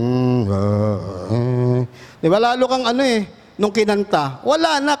 Di ba? Lalo kang nung kinanta,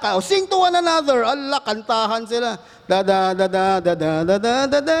 wala na ka. Sing to one another. Allah, kantahan sila. Da da da da da da da da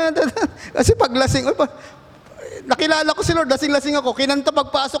da da da. Kasi paglasing, nakilala ko si Lord, lasing-lasing ako. Kinanta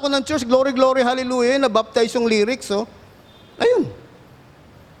pagpasok ko ng church, glory, glory, hallelujah, na-baptize yung lyrics, oh. Ayun.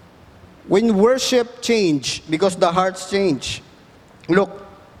 When worship change, because the hearts change. Look,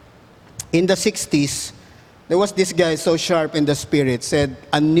 in the 60s, there was this guy so sharp in the spirit, said,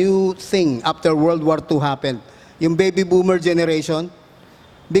 a new thing after World War II happened. Yung baby boomer generation.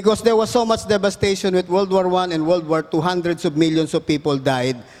 Because there was so much devastation with World War I and World War II, hundreds of millions of people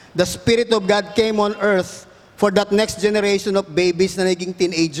died. The Spirit of God came on earth for that next generation of babies na naging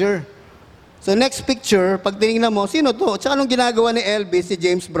teenager. So next picture, pag tinignan mo, sino to? Tsaka nung ginagawa ni Elvis, si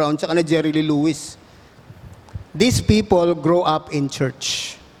James Brown, tsaka ni Jerry Lee Lewis. These people grow up in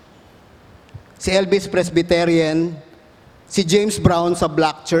church. Si Elvis Presbyterian, si James Brown sa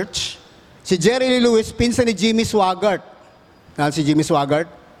Black Church, si Jerry Lee Lewis, pinsan ni Jimmy Swaggart. Si Jimmy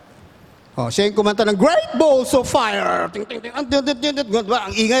Swaggart? Siya yung kumanta ng Great Balls of Fire. Ang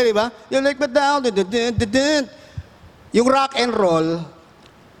ingay, di ba? You like me down. Yung rock and roll,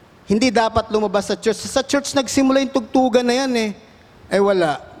 hindi dapat lumabas sa church. Sa church nagsimula yung tugtugan na yan eh.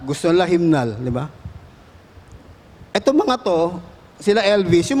 Wala. Gusto nila hymnal, di ba? Ito mga to, sila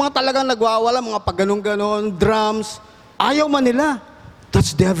Elvis, yung mga talagang nagwawala, mga pagganon-ganon, drums, ayaw man nila.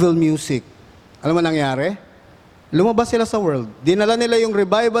 That's devil music. Alam mo nangyari? Lumabas sila sa world. Dinala nila yung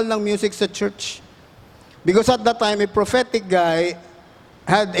revival ng music sa church. Because at that time, a prophetic guy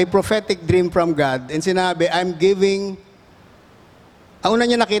had a prophetic dream from God and sinabi, I'm giving, ang una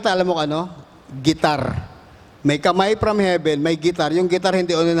niya nakita, alam mo ano? Guitar. May kamay from heaven, may guitar. Yung guitar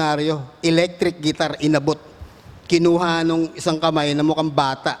hindi ordinaryo. Electric guitar, inabot. Kinuha nung isang kamay na mukhang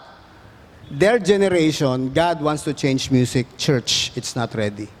bata. Their generation, God wants to change music. Church, it's not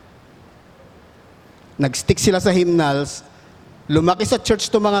ready. Nag-stick sila sa hymnals. Lumaki sa church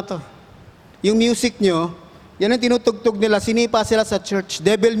to mga to. Yung music nyo, yan ang tinutugtog nila. Sinipa sila sa church.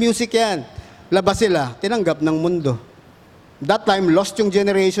 Devil music yan. Labas sila. Tinanggap ng mundo. That time, lost yung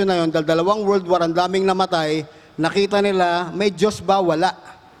generation na yun. Dahil dalawang world war, ang daming namatay. Nakita nila, may Diyos ba? Wala.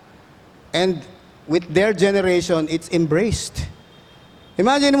 And with their generation, it's embraced.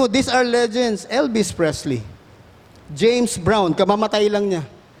 Imagine mo, these are legends. Elvis Presley, James Brown, kamamatay lang niya.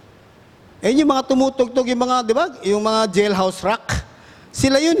 Yung mga tumutugtog, yung mga, di ba? Yung mga jailhouse rock.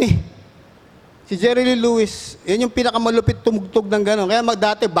 Sila yun eh. Si Jerry Lee Lewis, yun yung pinakamalupit tumugtog ng gano'n. Kaya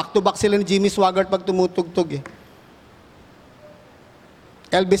dati, back-to-back sila ni Jimmy Swaggart pag tumutugtog eh.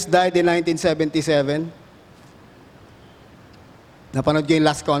 Elvis died in 1977. Napanood ko yung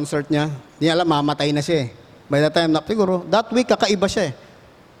last concert niya. Hindi niya alam, mamatay na siya eh. By the time, siguro, that week, kakaiba siya eh.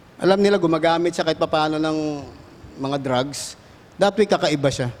 Alam nila, gumagamit siya kahit papaano ng mga drugs. That week, kakaiba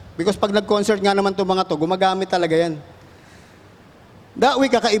siya. Because pag nag-concert nga naman itong mga to, gumagamit talaga yan. That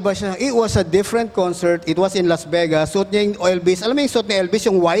week, kakaiba siya. It was a different concert. It was in Las Vegas. Suot niya yung Elvis. Alam mo yung suot ni Elvis,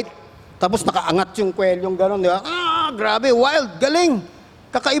 yung white? Tapos nakaangat yung kwelyong gano'n, di ba? Grabe, wild, galing.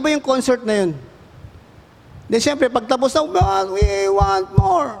 Kakaiba yung concert na yun. Then siyempre, pagtapos na, we want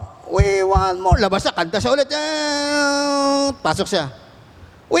more. We want more. Labas siya, kanta siya ulit. Pasok siya.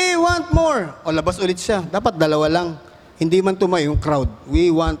 We want more. Labas ulit siya. Dapat dalawa lang. Hindi man tumayo yung crowd.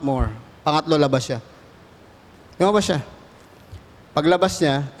 We want more. Pangatlo, labas siya. Lumabas siya. Paglabas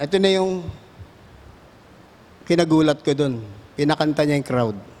niya, ito na yung kinagulat ko dun. Pinakanta niya yung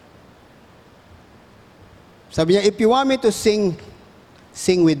crowd. Sabi niya, if you want me to sing,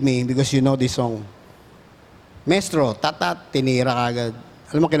 sing with me because you know this song. Maestro, tatat, tinira kagad.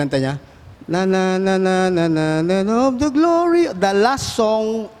 Alam mo kinanta niya? Na na na na na na na of the glory. The last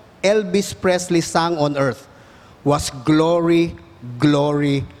song Elvis Presley sang on earth was Glory,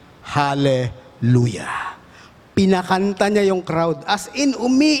 Glory, Hallelujah. Pinakanta niya yung crowd. As in,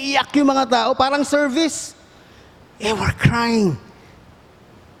 umiiyak yung mga tao. Parang service. They were crying.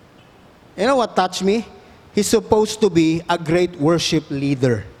 You know what touched me? He's supposed to be a great worship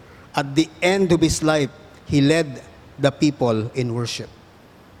leader. At the end of his life, he led the people in worship.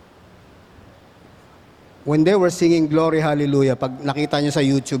 When they were singing Glory, Hallelujah, pag nakita nyo sa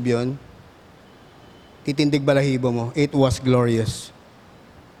YouTube yon, titindig balahibo mo, it was glorious.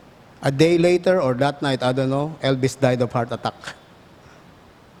 A day later or that night, I don't know, Elvis died of heart attack.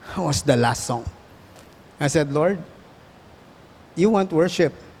 That was the last song. I said, Lord, you want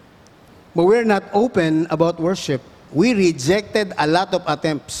worship. But we're not open about worship. We rejected a lot of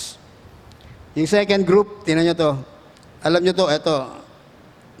attempts. Yung second group, tinan nyo to. Alam nyo to, eto.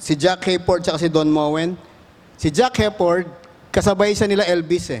 Si Jack Hayford at si Don Moen. Si Jack Hayford, kasabay siya nila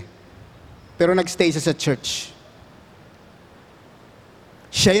Elvis eh. Pero nagstay siya sa church.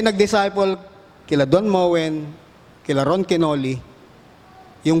 Siya yung nag-disciple kila Don Moen, kila Ron Kenoli,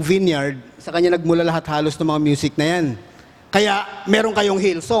 yung Vineyard, sa kanya nagmula lahat halos ng mga music na yan. Kaya meron kayong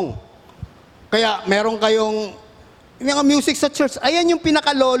Hillsong. Kaya meron kayong mga music sa church. Ayan yung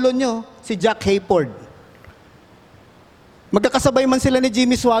pinakalolo nyo, si Jack Hayford. Magkakasabay man sila ni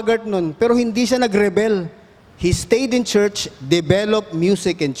Jimmy Swaggart nun, pero hindi siya nag-rebel. He stayed in church, developed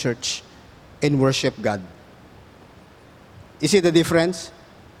music in church, and worship God. You see the difference?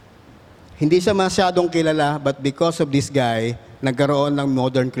 Hindi siya masyadong kilala, but because of this guy, nagkaroon ng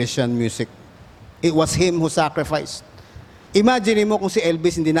modern Christian music. It was him who sacrificed. Imagine mo kung si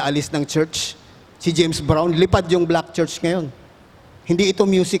Elvis hindi naalis ng church, si James Brown, lipad yung black church ngayon. Hindi ito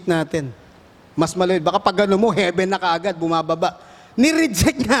music natin. Mas maluwid. Baka pag ano mo, heaven na kaagad, bumababa.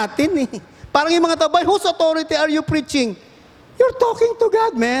 Ni-reject natin eh. Parang yung mga tabay, whose authority are you preaching? You're talking to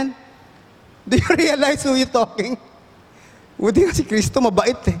God, man. Do you realize who you're talking? Buti nga si Kristo,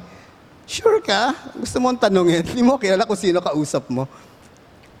 mabait eh. Sure ka? Gusto mo ang tanungin? Hindi mo kilala kung sino kausap mo.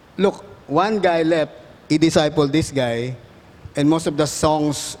 Look, one guy left, he discipled this guy, and most of the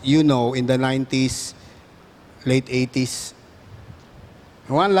songs you know in the 90s, late 80s.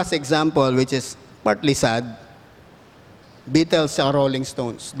 One last example, which is partly sad, Beatles sa Rolling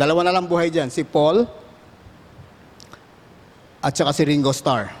Stones. Dalawa na lang buhay dyan, si Paul at saka si Ringo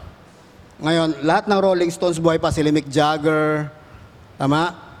Starr. Ngayon, lahat ng Rolling Stones buhay pa, si Mick Jagger,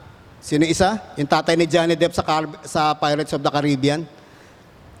 tama? Sino isa? Yung tatay ni Johnny Depp sa Pirates of the Caribbean.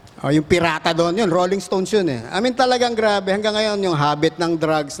 O, yung pirata doon, yun, Rolling Stones yun eh. I mean, talagang grabe. Hanggang ngayon, yung habit ng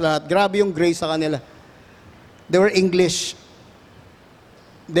drugs, lahat. Grabe yung grace sa kanila. They were English.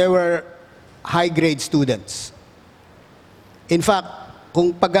 They were high-grade students. In fact,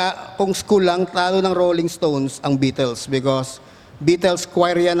 kung school lang, talo ng Rolling Stones ang Beatles because Beatles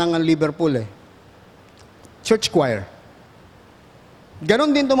choir yan ng Liverpool eh. Church choir. Ganon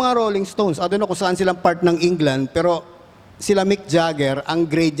din itong mga Rolling Stones. I don't know kung saan silang part ng England, pero sila Mick Jagger, ang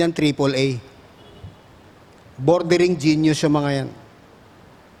grade yan AAA. Bordering genius yung mga yan.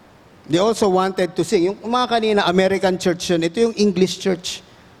 They also wanted to sing. Yung mga kanina, American church yun. Ito yung English church.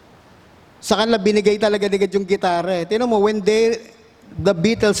 Sa kanila binigay talaga digad yung gitara eh. Tingnan mo, when the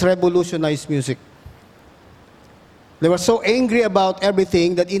Beatles revolutionized music. They were so angry about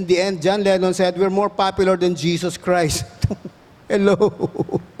everything that in the end, John Lennon said, we're more popular than Jesus Christ. Hello.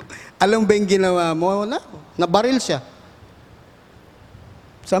 Alam ba yung ginawa mo? Nabaril siya.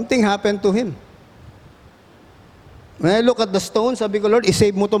 Something happened to him. When I look at the Stones, sabi ko, Lord,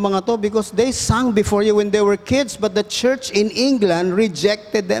 isave mo to mga to because they sang before you when they were kids, but the church in England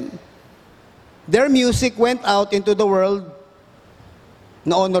rejected them. Their music went out into the world,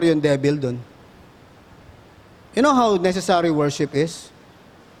 na-honor yung devil dun. You know how necessary worship is?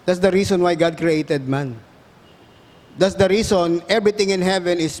 That's the reason why God created man. That's the reason everything in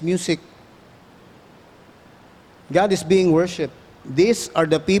heaven is music. God is being worshipped. These are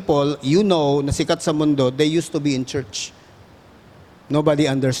the people, you know, na sikat sa mundo, they used to be in church. Nobody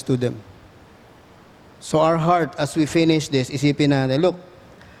understood them. So our heart, as we finish this, isipin natin, look,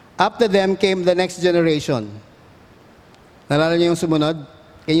 after them came the next generation. Nalala niyo yung sumunod?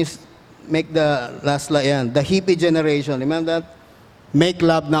 Can you make the last slide? Yan. The hippie generation. Remember that? Make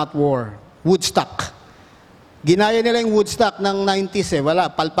love, not war. Woodstock. Ginaya nila yung Woodstock ng 90s eh. Wala,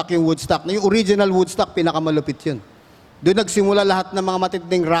 palpak yung Woodstock. Yung original Woodstock, pinakamalupit yun. Doon nagsimula lahat ng mga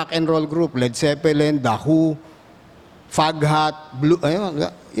matinding rock and roll group. Led Zeppelin, The Who, Foghat, Blue. Ayun,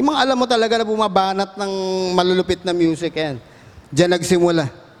 yung mga alam mo talaga na bumabanat ng malulupit na music. Yan. Diyan nagsimula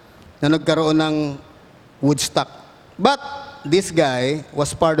na nagkaroon ng Woodstock. But this guy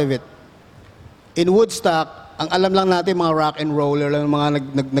was part of it. In Woodstock, ang alam lang natin mga rock and roller lang, mga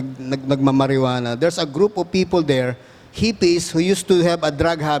nagmamariwana. There's a group of people there, hippies who used to have a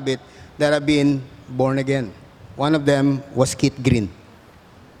drug habit that have been born again. One of them was Keith Green.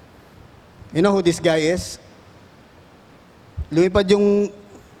 You know who this guy is? Lumipad yung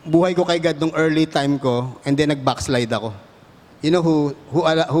buhay ko kay God nung early time ko and then nag-backslide ako. You know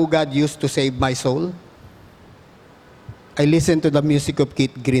who God used to save my soul? I listened to the music of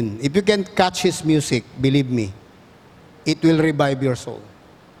Keith Green. If you can catch his music, believe me, it will revive your soul.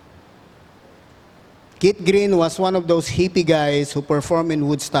 Keith Green was one of those hippie guys who performed in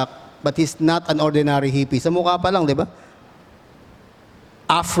Woodstock, but he's not an ordinary hippie. Sa mukha pa lang, di ba?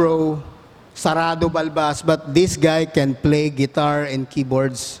 Afro, sarado balbas, but this guy can play guitar and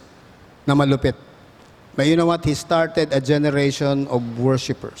keyboards na malupit. But you know what? He started a generation of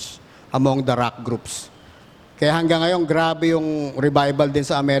worshipers among the rock groups. Kaya hanggang ngayon, grabe yung revival din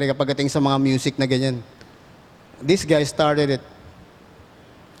sa Amerika pagdating sa mga music na ganyan. This guy started it.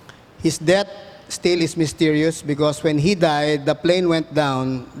 His death still is mysterious because when he died, the plane went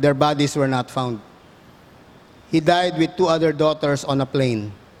down, their bodies were not found. He died with 2 other daughters on a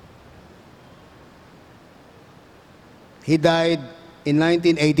plane. He died in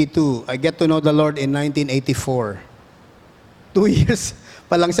 1982. I get to know the Lord in 1984. 2 years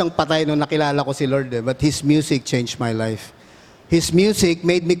pa lang siyang patay nung nakilala ko si Lord. But His music changed my life. His music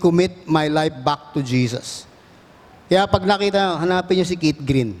made me commit my life back to Jesus. Kaya pag nakita, hanapin niyo si Keith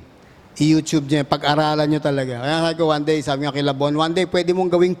Green. I-YouTube niya, pag-aralan niyo talaga. Kaya sabi ko one day, sabi nga kila Bon, one day pwede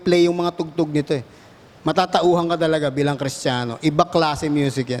mong gawing play yung mga tugtog nito eh. Matatauhan ka talaga bilang Kristiyano. Iba klase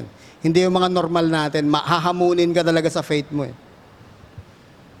music yan. Hindi yung mga normal natin, mahahamunin ka talaga sa faith mo eh.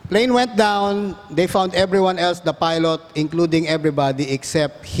 Plane went down, they found everyone else, the pilot, including everybody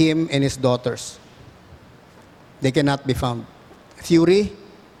except him and his daughters. They cannot be found. Fury,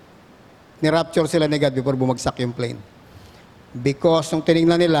 ni-rapture sila ni God before bumagsak yung plane. Because nung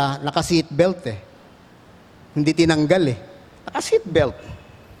tinignan nila, naka-seatbelt eh. Hindi tinanggal eh. Naka-seatbelt.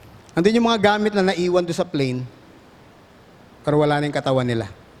 Andun yung mga gamit na naiwan doon sa plane, pero wala na yung katawan nila.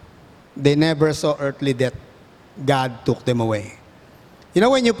 They never saw earthly death. God took them away. You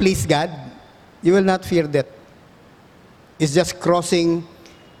know when you please God, you will not fear death. It's just crossing,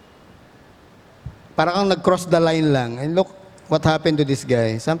 parang kang nag-cross the line lang. And look what happened to this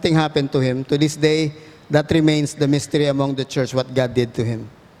guy. Something happened to him. To this day, that remains the mystery among the church, what God did to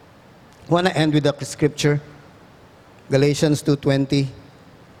him. I want to end with a scripture. Galatians 2:20.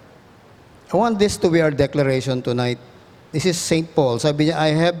 I want this to be our declaration tonight. This is St. Paul. Sabi niya,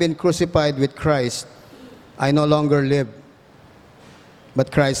 I have been crucified with Christ. I no longer live,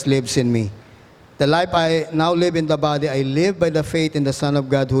 but Christ lives in me. The life I now live in the body, I live by the faith in the Son of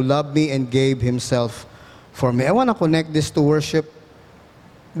God who loved me and gave Himself for me. I want to connect this to worship.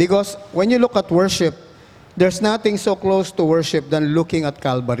 Because when you look at worship, there's nothing so close to worship than looking at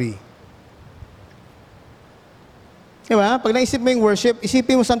Calvary. Diba? Pag naisip mo yung worship,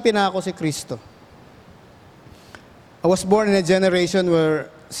 isipin mo saan pinako si Kristo. I was born in a generation where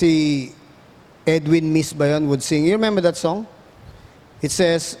si Edwin Miss Bayon would sing. You remember that song? It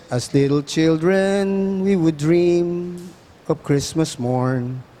says, as little children, we would dream of Christmas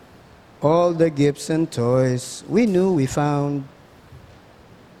morn. All the gifts and toys we knew we found.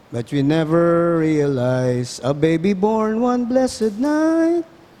 But we never realized a baby born one blessed night.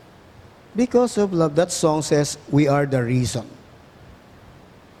 Because of love, that song says, we are the reason.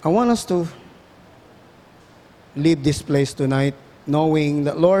 I want us to leave this place tonight knowing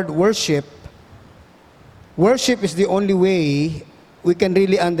that, Lord, worship is the only way we can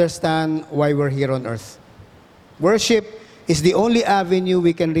really understand why we're here on earth. Worship is the only avenue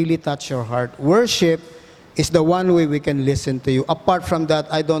we can really touch your heart. Worship is the one way we can listen to you. Apart from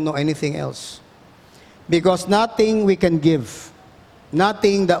that, I don't know anything else. Because nothing we can give,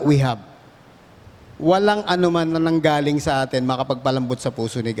 nothing that we have, walang anuman na nanggaling sa atin makapagpalambot sa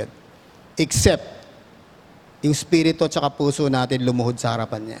puso ni God. Except yung spirito at saka puso natin lumuhod sa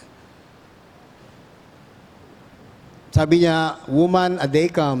harapan niya. Sabi niya, woman, a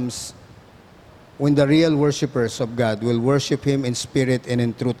day comes when the real worshipers of God will worship Him in spirit and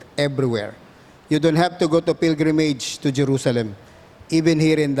in truth everywhere. You don't have to go to pilgrimage to Jerusalem. Even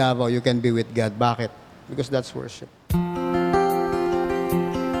here in Davao, you can be with God. Bakit? Because that's worship.